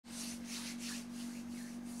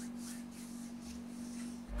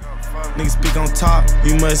Niggas speak on top,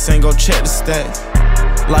 you must ain't gon' check the stats.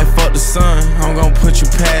 Like fuck the sun, I'm gon' put you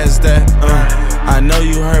past that. I know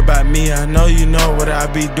you heard about me, I know you know what I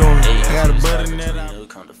be doing. I got a button that I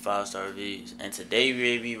come to 5-star reviews, and today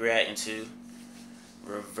we will be reacting to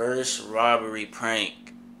reverse robbery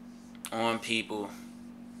prank on people.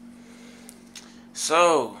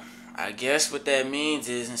 So I guess what that means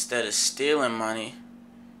is instead of stealing money,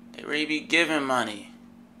 they really be giving money,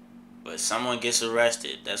 but someone gets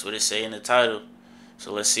arrested. That's what it say in the title.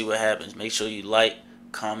 So let's see what happens. Make sure you like,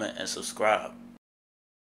 comment, and subscribe.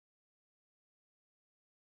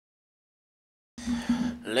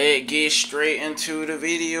 Let's get straight into the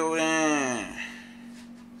video then.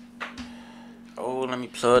 Oh, let me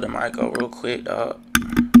plug the mic up real quick, dog.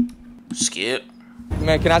 Skip.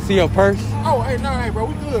 Man, can I see your purse? Oh, hey, nah, hey, bro,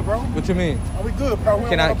 we good, bro. What you mean? Oh, we good, bro.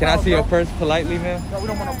 Can I see your purse politely, man? Bro, we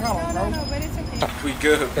don't want no problem, bro. No, but it's okay. We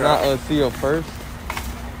good, bro. Can I see your purse?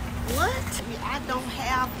 What? I don't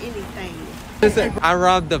have anything. Listen, I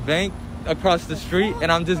robbed the bank across the street,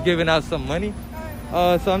 and I'm just giving out some money.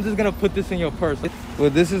 So I'm just gonna put this in your purse. Well,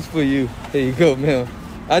 this is for you. Here you go, man.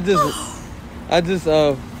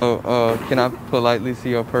 Can I politely see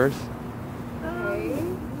your purse?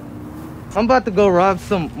 I'm about to go rob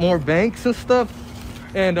some more banks and stuff.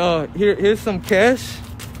 And here's some cash.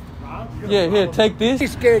 Yeah, here, take this.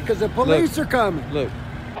 He's scared because the police are coming. Look.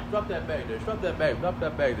 Drop that bag there. Drop that bag. Drop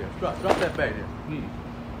that bag there. Drop that bag there. Please.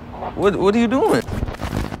 What are you doing?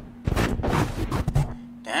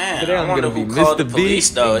 Damn, Today I I'm wonder gonna who be called the Mr. police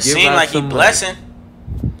Beast though. It and give seemed out like he some money. blessing.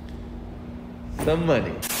 Some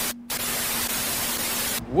money.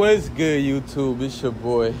 What's good, YouTube? It's your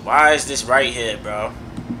boy. Why is this right here, bro?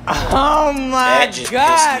 Oh my That just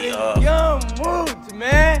God, pissed me it's Young Moods,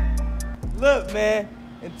 man. Look, man,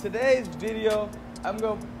 in today's video, I'm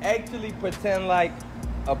gonna actually pretend like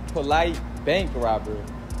a polite bank robber.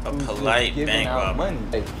 A who's polite just giving bank out robber. money.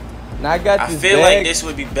 Hey, now I got I this feel bag, like this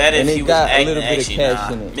would be better if and it he was got a acting little bit of actually. cash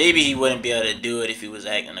Nah, in it. maybe he wouldn't be able to do it if he was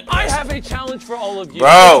acting aggressive. I have a challenge for all of you.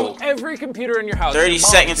 Bro. Every computer in your house. 30 your mom,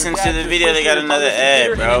 seconds your into dad, the your video, they got sister, another your ad,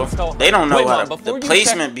 computer, bro. and you tell her, They don't know "Wait, how Mom, the before you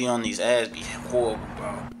placement be on these ads be horrible,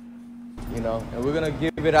 bro. You know, and we're gonna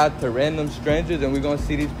give it out to random strangers, and we're gonna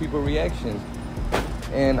see these people's reactions.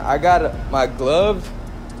 And I got my gloves,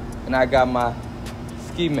 and I got my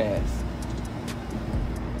ski mask.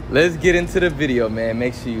 Let's get into the video, man.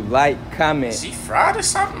 Make sure you like, comment, Is he fried or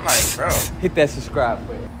something? Like, bro. hit that subscribe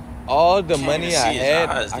button. All the Can't money even I see his had,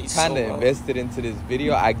 eyes. I He's kind of so low. invested into this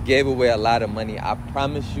video. I gave away a lot of money. I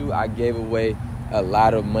promise you, I gave away a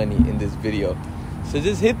lot of money in this video. So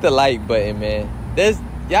just hit the like button, man.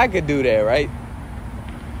 Y'all could do that, right?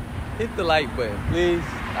 Hit the like button, please.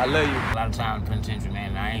 I love you. A lot of time in penitentiary,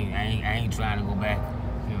 man. I ain't trying to go back.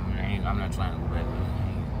 You know, I'm not trying to go back.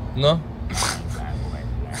 No? I ain't trying to go back.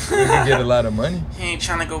 You can get a lot of money. He ain't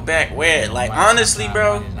trying to go back where? Like, honestly,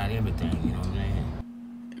 bro, It's not everything, you know what I'm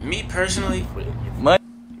saying? me personally, Money.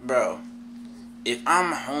 bro, if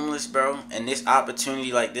I'm homeless, bro, and this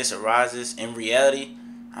opportunity like this arises, in reality,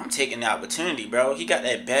 I'm taking the opportunity, bro. He got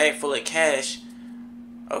that bag full of cash.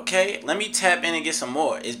 Okay, let me tap in and get some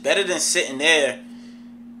more. It's better than sitting there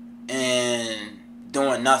and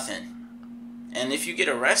doing nothing. And if you get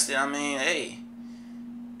arrested, I mean, hey,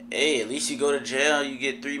 at least you go to jail. You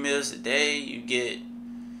get 3 meals a day. You get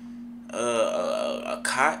a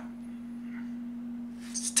cot.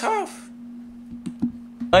 It's tough.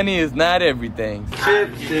 Money is not everything.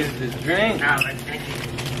 Chips is the drink.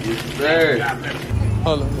 Yes, sir.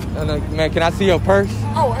 Hold on, man. Can I see your purse?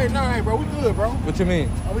 Oh, hey, nah, hey, bro, we good, bro. What you mean?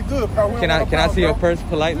 Oh, we good, bro. Can I see your purse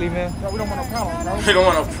politely, man? Bro, we don't want no problem, bro. We don't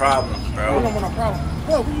want no problems, We bro. don't want no problem.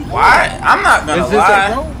 Bro, what you doing? Why? I'm not gonna Is this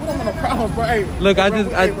lie. Bro, we don't want no problems, bro. Hey, Look, hey, I bro,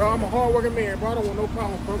 just- hey, bro, I'm a hard-working man, bro. I don't want no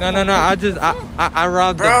problems, bro. No. I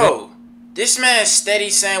robbed the bank. Bro, this man steady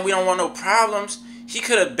saying we don't want no problems. He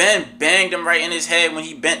could have banged him right in his head when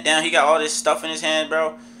he bent down. He got all this stuff in his hand,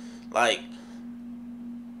 bro. Like,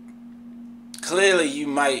 clearly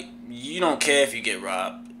you don't care if you get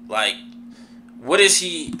robbed. Like, what is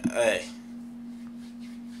he?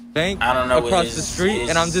 Bank I don't know what across the street,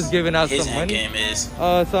 and I'm just giving out his some end money. game is.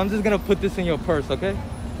 So I'm just gonna put this in your purse, okay?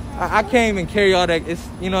 I can't even carry all that.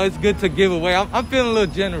 It's good to give away. I'm feeling a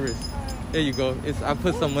little generous. There you go. I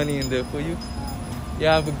put some money in there for you.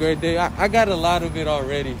 Yeah, have a great day. I got a lot of it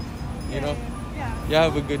already, you know. Yeah. Y'all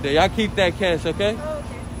have a good day. Y'all keep that cash, okay? Oh,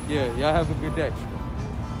 okay. Yeah, y'all have a good day.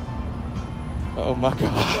 Oh my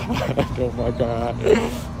God. Oh my God.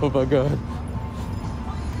 Oh my God.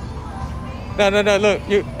 No, look,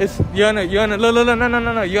 you're on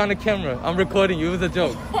no, you're on the camera. I'm recording you. It was a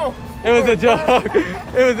joke. It was a joke.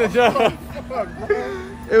 It was a joke.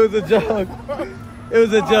 It was a joke. It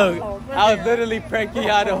was a joke. Oh, I was man. literally pranking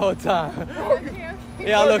y'all the whole time.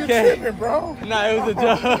 Y'all Bro, you okay? tripping, bro. Nah, it was a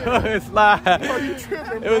joke. It's live. Bro, you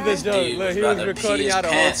tripping, It was bro. a joke. dude Look, was he was about to recording pee his y'all the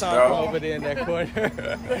whole pants, time bro. from over there in that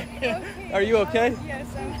corner. Are you okay?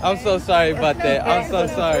 I'm so sorry about that. I'm so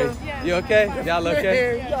sorry. You okay? Y'all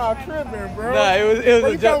okay? Man, y'all tripping, bro. Nah, it was Bro,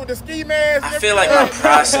 a you joke. with the ski mask? I feel like my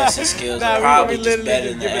processing skills Nah, are we probably just literally better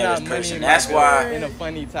just than the giving out average money person. in That's like why in a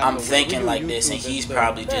funny type I'm of way. thinking We do like this, and YouTube he's stuff.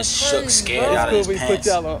 probably just That's shook, crazy, scared bro. out of Cool, his we put pants.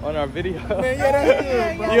 y'all on our video. Man, yeah, that's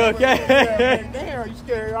good, bro. You okay? Yeah, man, damn, you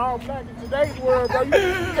scared all black in today's world, bro. You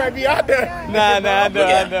can't be out there. Nah, I know. Look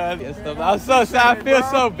at And stuff. I'm so sorry. I feel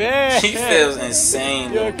so bad. He feels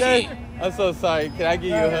insane, You low okay? key. I'm so sorry. Can I give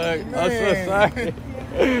you a hug? I'm so Man. sorry.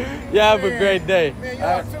 Y'all have a great day. Man,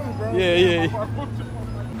 y'all too, bro. Yeah.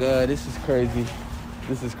 God, this is crazy.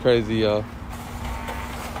 This is crazy, y'all.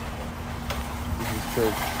 This is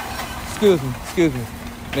crazy. Excuse me.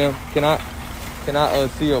 Ma'am, can I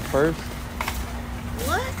see your purse?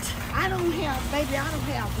 What? I don't have, baby, I don't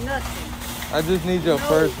have nothing. I just need your No,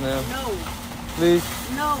 purse, ma'am. No, Please.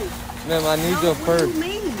 no. Ma'am, I need No, your what purse. do you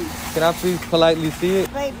mean? Can I please politely see it?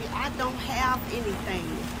 Baby, I don't have anything.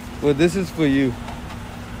 Well, this is for you.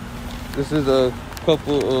 This is a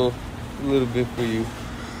couple of a little bit for you.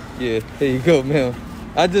 Yeah, here you go, ma'am.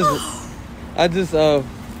 I just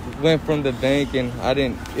went from the bank and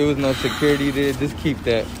it was no security there. Just keep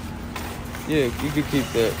that. Yeah, you can keep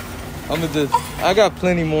that. I got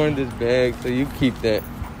plenty more in this bag, so you keep that.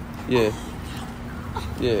 Yeah,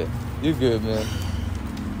 you're good, man.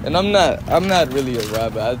 And I'm not really a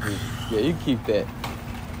robber. You keep that.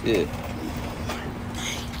 Yeah.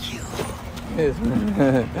 Yes,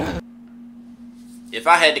 man. If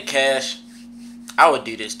I had the cash, I would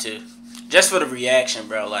do this too. Just for the reaction,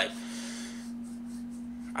 bro. Like,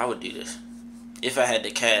 I would do this. If I had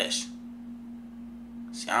the cash.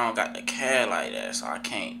 See, I don't got the cash like that, so I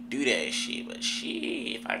can't do that shit. But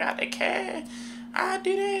shit, if I got the cash, I'd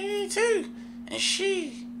do that shit too. And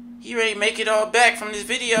shit, he ready to make it all back from this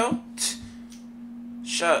video.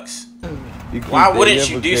 Shucks. Why wouldn't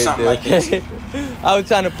you do something like this? I was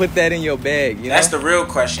trying to put that in your bag, you know? That's the real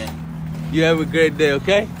question. You have a great day,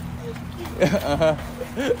 okay? Oh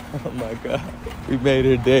my God. We made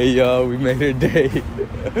her day, y'all. We made her day.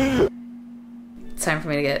 It's time for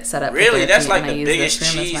me to get set up. Really? For That's therapy, like and I the use biggest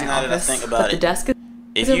this room as cheese my now that I office. think But about the it. desk If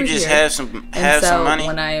is you over just here. have some money.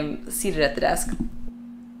 When I'm seated at the desk.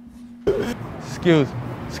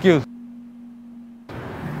 Excuse.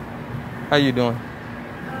 How you doing?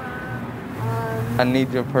 I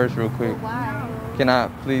need your purse real quick. Why? Can I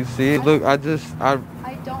please see it? Look, I I don't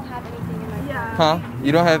have anything in my purse. huh?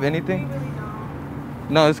 You don't have anything?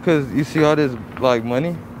 No, it's cause you see all this like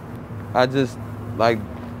money. I just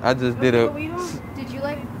did a. Did you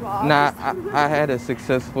like rob? Nah, I had a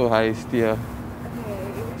successful heist, yeah.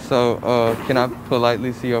 Okay. So, can I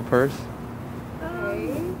politely see your purse?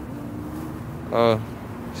 Okay.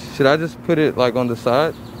 Should I just put it like on the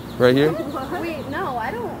side, right here? Wait, no,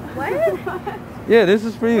 I don't. What? Yeah, this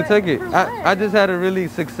is for you. Take it. For what? I just had a really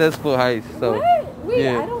successful heist, so. What? Wait,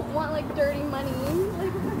 yeah. I don't want like dirty money.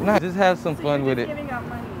 Nah, just have some fun with it. Giving out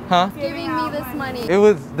money. Huh? Giving me this money.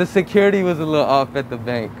 The security was a little off at the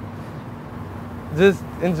bank. Just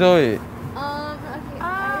enjoy it. Okay.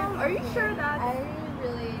 Are you sure that? I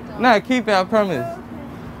really don't. Nah, keep it, I promise.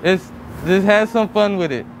 Just have some fun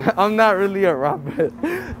with it. I'm not really a robber.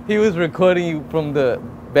 He was recording you from the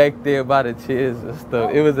back there by the chairs and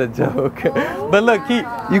stuff. It was a joke. But look,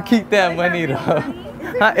 you keep that money though.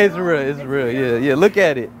 It's real. Yeah. Look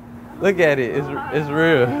at it. It's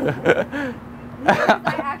real.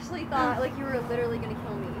 I actually thought like you were literally gonna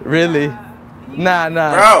kill me. Really? Nah.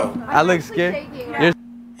 Bro. I look scared.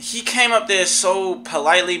 He came up there so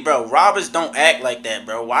politely, bro. Robbers don't act like that,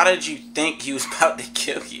 bro. Why did you think he was about to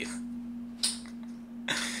kill you?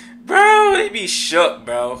 Bro, they be shook,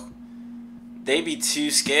 bro. They be too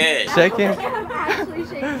scared. Shaking? I'm actually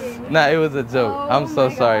shaking. Nah, it was a joke. Oh I'm so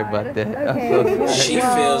my sorry God. about that. Okay. I'm so sorry. She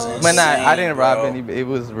feels insane. But nah, I didn't rob bro. any. It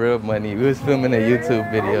was real money. We was filming a YouTube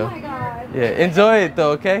video. Oh my God. Yeah, enjoy it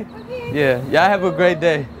though, okay? Yeah, y'all have a great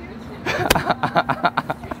day.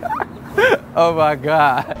 Oh my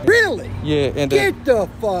God. Really? Yeah, and Get the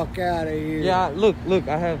fuck out of here. yeah, look,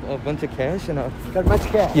 I have a bunch of cash and Got a bunch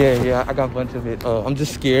of cash. yeah, I got a bunch of it. I'm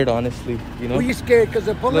just scared, honestly. You know. Were you scared because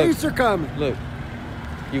the police are coming? Look,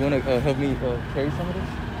 you wanna help me carry some of this?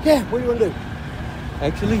 Yeah, what do you want to do?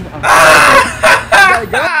 Actually,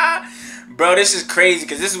 Bro, this is crazy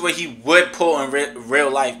because this is what he would pull in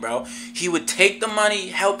real life, bro. He would take the money,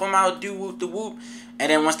 help him out, do whoop the whoop,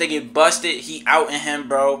 and then once they get busted, he outing him,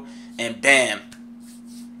 bro, and bam,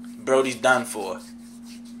 Brody's done for.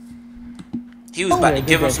 He was about to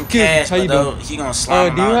give him some cash, but though he gonna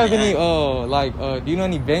slime him do you out have any do you know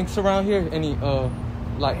any banks around here? Any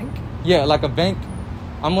like yeah, like a bank?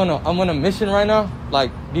 I'm on a mission right now.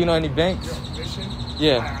 Like, do you know any banks? Mission?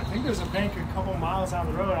 Yeah. I think there's a bank a couple miles down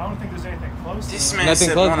the road. I don't think there's anything close. This man Nothing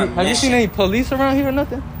said close. on a Have you seen any police around here or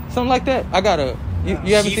nothing? Something like that? I gotta. You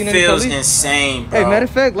haven't seen any police? He feels insane, bro. Hey, matter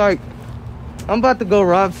of fact, like, I'm about to go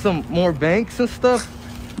rob some more banks and stuff.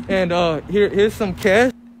 And here's some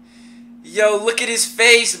cash. Yo, look at his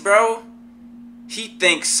face, bro. He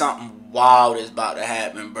thinks something wild is about to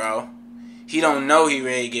happen, bro. He don't know he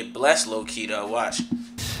ready to get blessed, low key though. Watch.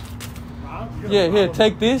 Yeah, here,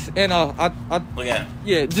 take this, and I look at him.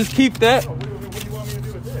 Yeah, just keep that. What do you want me to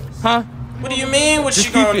do with this? Huh? What do you mean? What just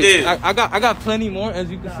you gonna do? I got plenty more, as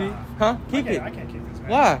you can see. Huh? Keep it. I can't keep this, man.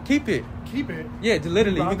 Why? Keep it. Keep it? Yeah,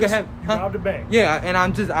 literally, you can have. You robbed a bank. Yeah, and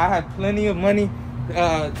I have plenty of money.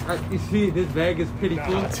 You see, this bag is pretty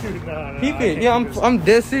cool. Dude, no, keep it. Yeah, I'm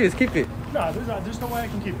dead serious. Keep it. No, there's no way I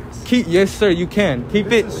can keep this. Yes, sir. You can keep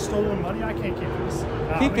this it. Is stolen money. I can't keep this.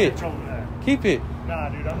 Keep it. Keep it. Nah,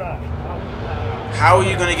 dude, I'm not. How are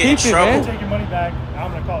you gonna get in trouble? I'm taking money back.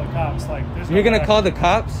 I'm gonna call the cops. Like, you're gonna call the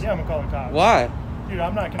cops? Yeah, I'm gonna call the cops. Why? Dude,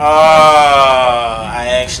 I'm not gonna. Oh, I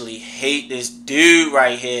actually hate this dude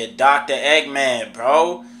right here, Dr. Eggman,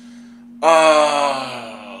 bro.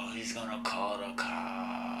 Oh, he's gonna call the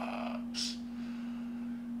cops.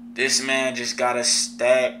 This man just got a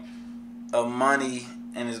stack of money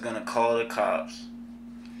and is gonna call the cops.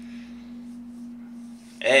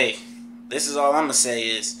 Hey, this is all I'm gonna say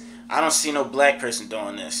is I don't see no black person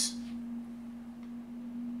doing this.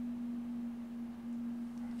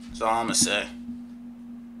 That's all I'm gonna say.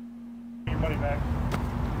 Your money back.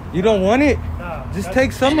 You don't want it? Nah, just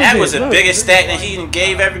take some of it. That was a bigger stack than he even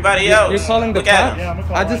gave everybody else. You're calling the Look at cops? him.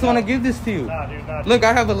 Yeah, I just want to give this to you. Nah, dude, nah, Look,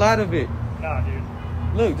 I have a lot of it. Nah, dude.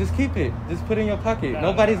 Look, just keep it. Just put it in your pocket. Nah,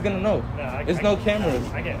 Nobody's gonna know. Nah, There's no cameras.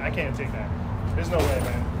 I can't take that. There's no way,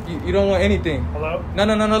 man. You don't want anything. Hello? No.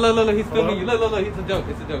 Look. He's filming you. Look. It's a joke.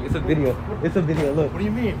 It's a video. It's a video. Look. What do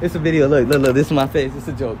you mean? It's a video. Look. This is my face. It's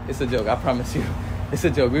a joke. I promise you. It's a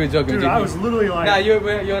joke. We were joking. Dude, I was literally like... Nah, you're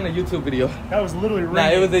on a YouTube video. That was literally real. Nah,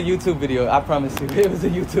 it was a YouTube video. I promise you. It was a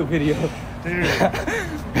YouTube video. Dude.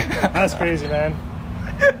 That's crazy, man.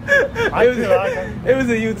 It was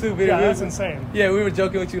a YouTube video. Yeah, that's insane. Yeah, we were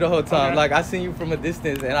joking with you the whole time. Okay. Like, I seen you from a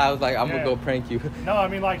distance, and I was like, I'm gonna go prank you. No, I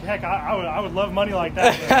mean, like, heck, I would love money like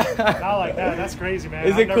that. Not like that. That's crazy, man.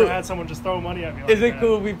 Is it I've cool? never had someone just throw money at me like Is it that.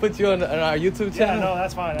 cool if we put you on our YouTube channel? Yeah, no,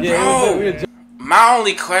 that's fine. Bro, my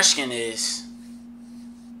only question is,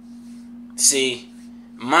 see,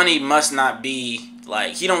 money must not be,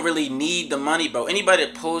 like, he don't really need the money, bro. Anybody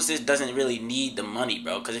that posts this doesn't really need the money,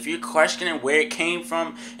 bro. Because if you're questioning where it came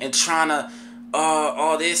from and trying to,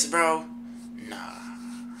 all this, bro,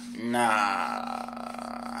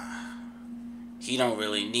 nah. He don't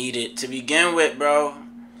really need it to begin with, bro.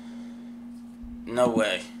 No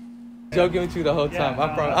way. Joking with you the whole time. No,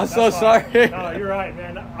 I promise. I'm so sorry. No, you're right,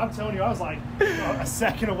 man. I'm telling you, I was like a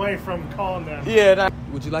second away from calling them. Yeah.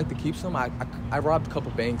 Would you like to keep some? I robbed a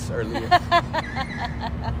couple banks earlier.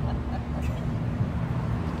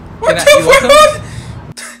 What the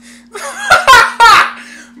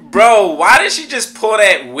fuck? Bro, why did she just pull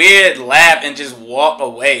that weird laugh and just walk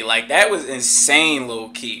away? Like, that was insane, low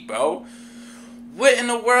key, bro. What in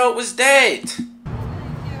the world was that?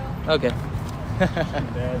 Okay.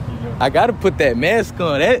 I gotta put that mask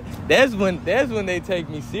on. That's when they take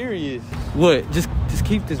me serious. What? Just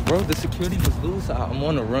keep this, bro. The security was loose. I'm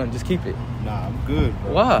on the run. Just keep it. Nah, I'm good,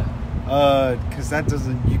 bro. Why? Cause that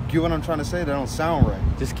doesn't. You get what I'm trying to say? That don't sound right.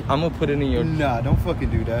 I'm gonna put it in your. Nah, don't fucking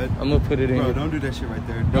do that. I'm gonna put it in. Bro, don't do that shit right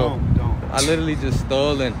there. Bro, Don't. I literally just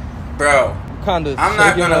stole and. Bro, Kinda. I'm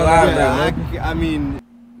not gonna lie, bro. I mean,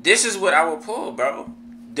 this is what I would pull, bro.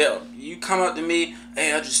 You come up to me,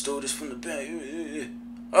 hey, I just stole this from the bank.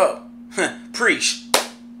 Oh, preach.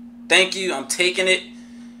 Thank you. I'm taking it,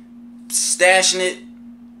 stashing it,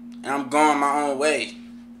 and I'm going my own way.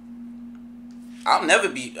 I'll never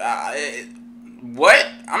be. What?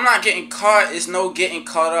 I'm not getting caught. It's no getting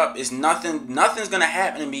caught up. It's nothing. Nothing's gonna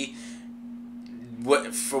happen to me.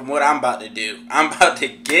 From what I'm about to do, I'm about to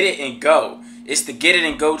get it and go. It's the get it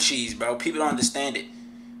and go cheese, bro. People don't understand it.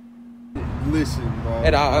 Listen, bro.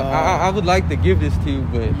 And I would like to give this to you,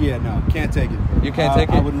 but yeah, no, can't take it, bro. You can't take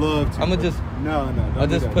it. I would love to. I'm gonna just. No. I'll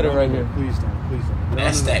just put it right here. Please don't.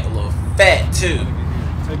 That stack a little fat too.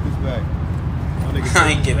 Take this back.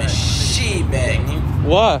 I ain't giving shit back.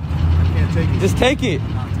 Why? I can't take it. Just take it.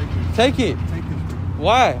 Take it.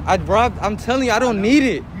 Why? I'm telling you, I don't need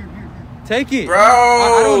it. Take it. Bro.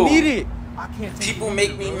 I don't need it. People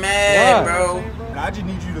make me mad, bro. I I just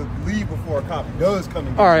need you to leave before a cop does come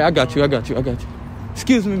and get All right, you. I got you.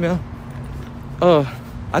 Excuse me, man. I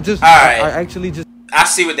actually just. I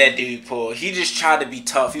see what that dude pulled. He just tried to be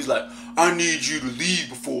tough. He was like, I need you to leave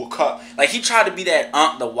before a cop. Like, he tried to be that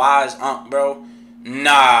the wise bro.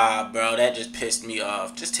 Nah, bro, that just pissed me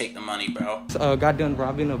off. Just take the money, bro. Got done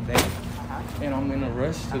robbing a bank, and I'm in a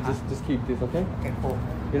rush, so just keep this, okay? Okay, cool.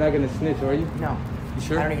 You're not gonna snitch, are you? No. You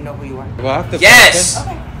sure? I don't even know who you are. Well, I have to yes!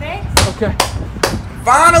 Okay, thanks. Okay.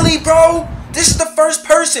 Finally, bro! This is the first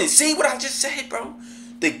person. See what I just said, bro?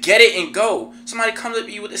 To get it and go. Somebody comes up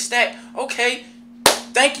to you with a stack. Okay.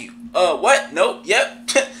 Thank you. What? Nope. Yep.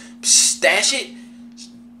 Stash it.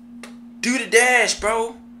 Do the dash,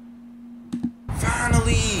 bro.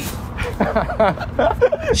 Finally.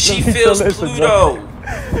 She feels Pluto.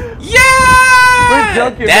 Yeah! We're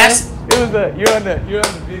joking, That's man. It was you're on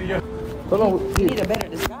the video. Hold on. You need a better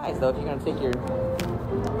disguise, though, if you're gonna take your...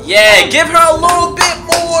 Yeah, give her a little bit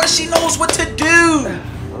more. She knows what to do.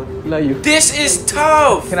 Love you. This is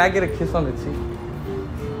tough. Can I get a kiss on the cheek?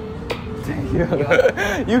 Thank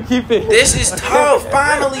you. You keep it. This is tough.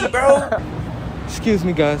 Finally, bro. Excuse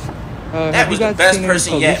me, guys. That was the best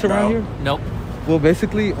person yet, bro. Here? Nope. Well,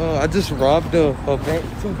 basically, I just robbed a bank,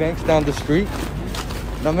 2 banks down the street.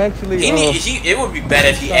 And I'm actually. It would be better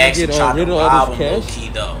if he actually tried to rob him low key,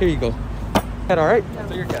 though. Here you go. That all right?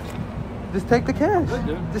 So your cash. Just take the cash. Good,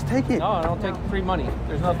 dude. Just take it. No, I don't take free money.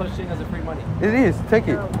 There's no such thing as a free money. It is. Take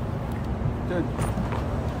it. Dude,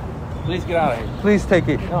 please get out of here. Please take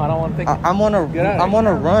it. No, I don't want to take it. I'm on a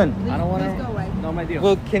run. I don't want to. No, my deal.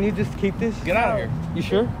 Well, can you just keep this? Get out of here. You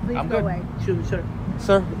sure? I'm good. Sure.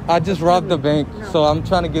 Sir, I just robbed the bank, so I'm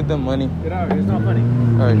trying to give them money. Get out of here. It's not funny.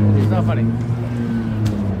 All right. It's not funny.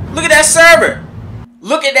 Look at that server.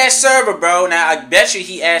 Look at that server, bro. Now, I bet you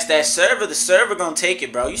he asked that server. The server gonna take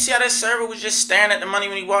it, bro. You see how that server was just staring at the money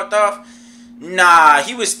when he walked off? Nah,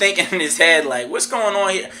 he was thinking in his head, like, what's going on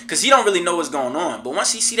here? Because he don't really know what's going on. But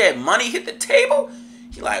once he see that money hit the table,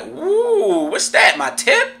 he like, woo, what's that, my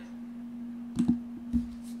tip?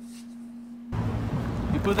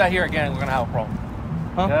 You put that here again, we're gonna have a problem.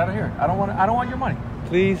 Huh? Get out of here. I don't want your money.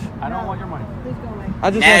 Please. I don't want your money. Please go away. I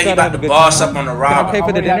just Now want he y'all to have about a to good boss time. up on the Can I robber. pay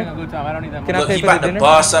for the I'm already having dinner? a good time. I don't need that Can I money. pay Look, he for the about to dinner?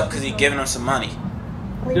 boss up because he giving him some money.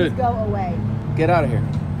 Please Dude. go away. Get out of here.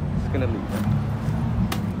 It's gonna leave.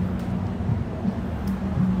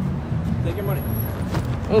 Take your money.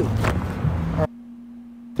 Oh.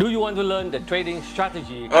 Do you want to learn the trading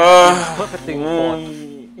strategy perfecting for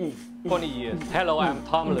 20 years? Hello, I'm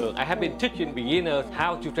Tom Leung. I have been teaching beginners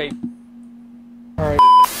how to trade. All right.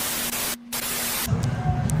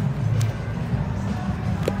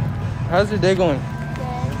 How's your day going?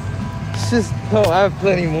 It's just, I have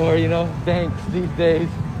plenty more, you know, banks these days.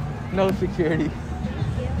 No security.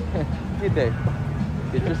 Good day.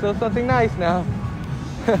 Get yourself something nice now.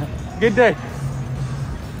 Good day.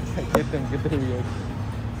 Get the reaction.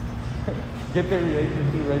 Get the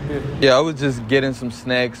reaction right there. Yeah, I was just getting some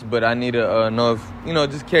snacks, but I need to know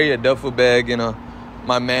if, just carry a duffel bag and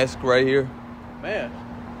my mask right here. Man.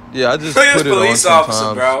 Yeah, I just Look at put this it on police officer,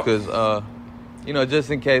 sometimes bro. because, just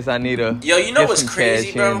in case I need to Yo, you know get what's some crazy,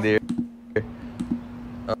 cash bro? in there.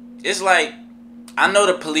 It's like, I know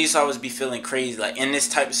the police always be feeling crazy, like, in this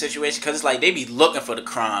type of situation, because it's like, they be looking for the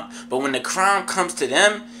crime. But when the crime comes to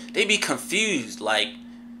them, they be confused. Like,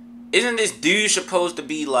 isn't this dude supposed to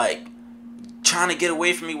be, like, trying to get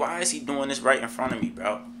away from me? Why is he doing this right in front of me,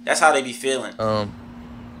 bro? That's how they be feeling. Yeah.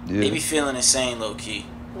 They be feeling insane, low-key.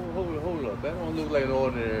 Hold up. That don't look like an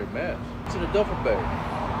ordinary mask. It's in a duffel bag.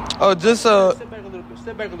 Oh, just Step back a little bit.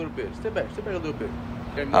 Step back a little bit. Step back a little bit.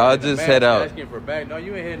 I'll just head out. Asking for a bag. No,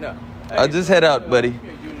 you ain't heading out. I'll just head out, buddy.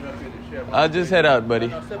 I'll just head out, buddy.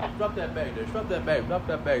 No, drop that bag there. Drop that bag. Drop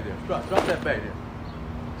that bag there. Drop that bag there.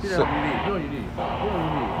 See So- that what you need.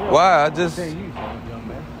 Why? I just. Young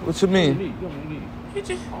man. What you mean?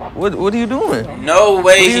 What are you doing? No way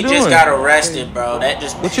What are you he just doing? got arrested, bro. That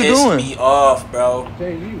just What you pissed doing? me off, bro.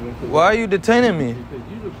 Why are you detaining me?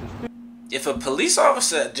 If a police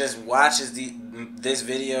officer just watches this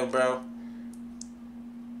video, bro,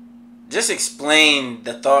 just explain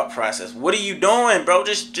the thought process. What are you doing, bro?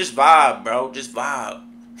 Just vibe, bro. Just vibe.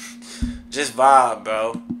 Just vibe,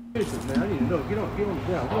 bro. What That's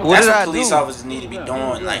did what I police do? officers need to be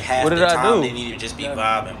doing. Like half What the did I time, do? they need to just be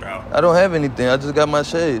vibing, bro. I don't have anything. I just got my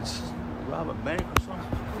shades. Rob a bank or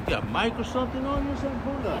something? You got a mic or something on you or something?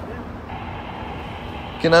 Hold up,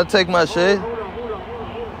 man. Can I take my shade?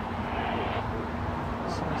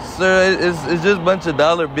 Sir, it's just a bunch of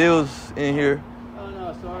dollar bills in here. Oh,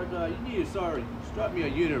 no, sorry. You need sorry. Strap me a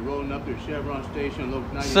unit rolling up to Chevron Station, Loc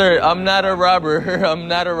 90. Sir, I'm not a robber. I'm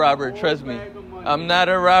not a robber. Trust me. I'm not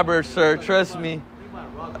a robber, sir. Trust me.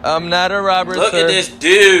 I'm not a robber, Look sir. at this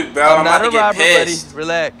dude, bro. I'm not about a to get robber, pissed. buddy.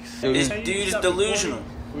 Relax. This dude is delusional.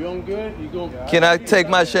 We on good? You go. Can I take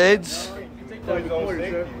my shades?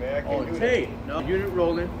 On tape. No, unit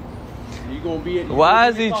rolling. You gonna be. Why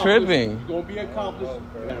is he tripping? You gonna be accomplice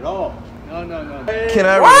at all? No. Can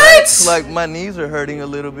I relax? Like my knees are hurting a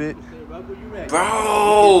little bit.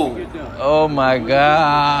 Bro. Oh my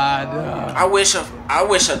God. I wish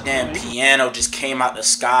a damn piano just came out the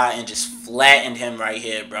sky and just flattened him right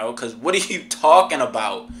here, bro. Cause what are you talking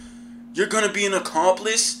about? You're gonna be an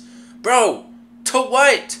accomplice? Bro, to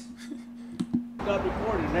what? Stop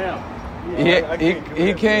recording now.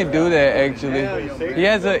 He can't do that actually. He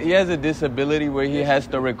has a disability where he has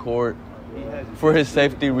to record for his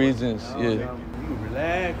safety reasons. Yeah.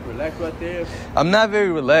 Relax right there. I'm not very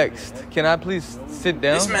relaxed. Can I please sit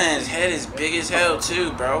down? This man's head is big as hell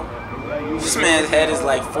too, bro. This man's head is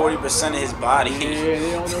like 40% of his body. Yeah,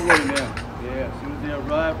 they on their way now. Yeah, as soon as they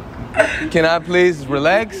arrive. Can I please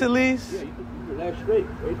relax at least? Yeah, you can relax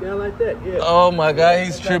straight down like that. Yeah. Oh my God,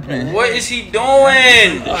 he's tripping. What is he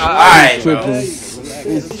doing? Alright, bro.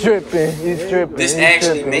 He's tripping. This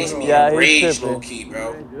actually makes me enraged, low key,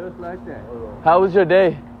 bro. Just like that. How was your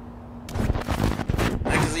day?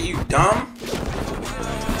 Like, is you dumb?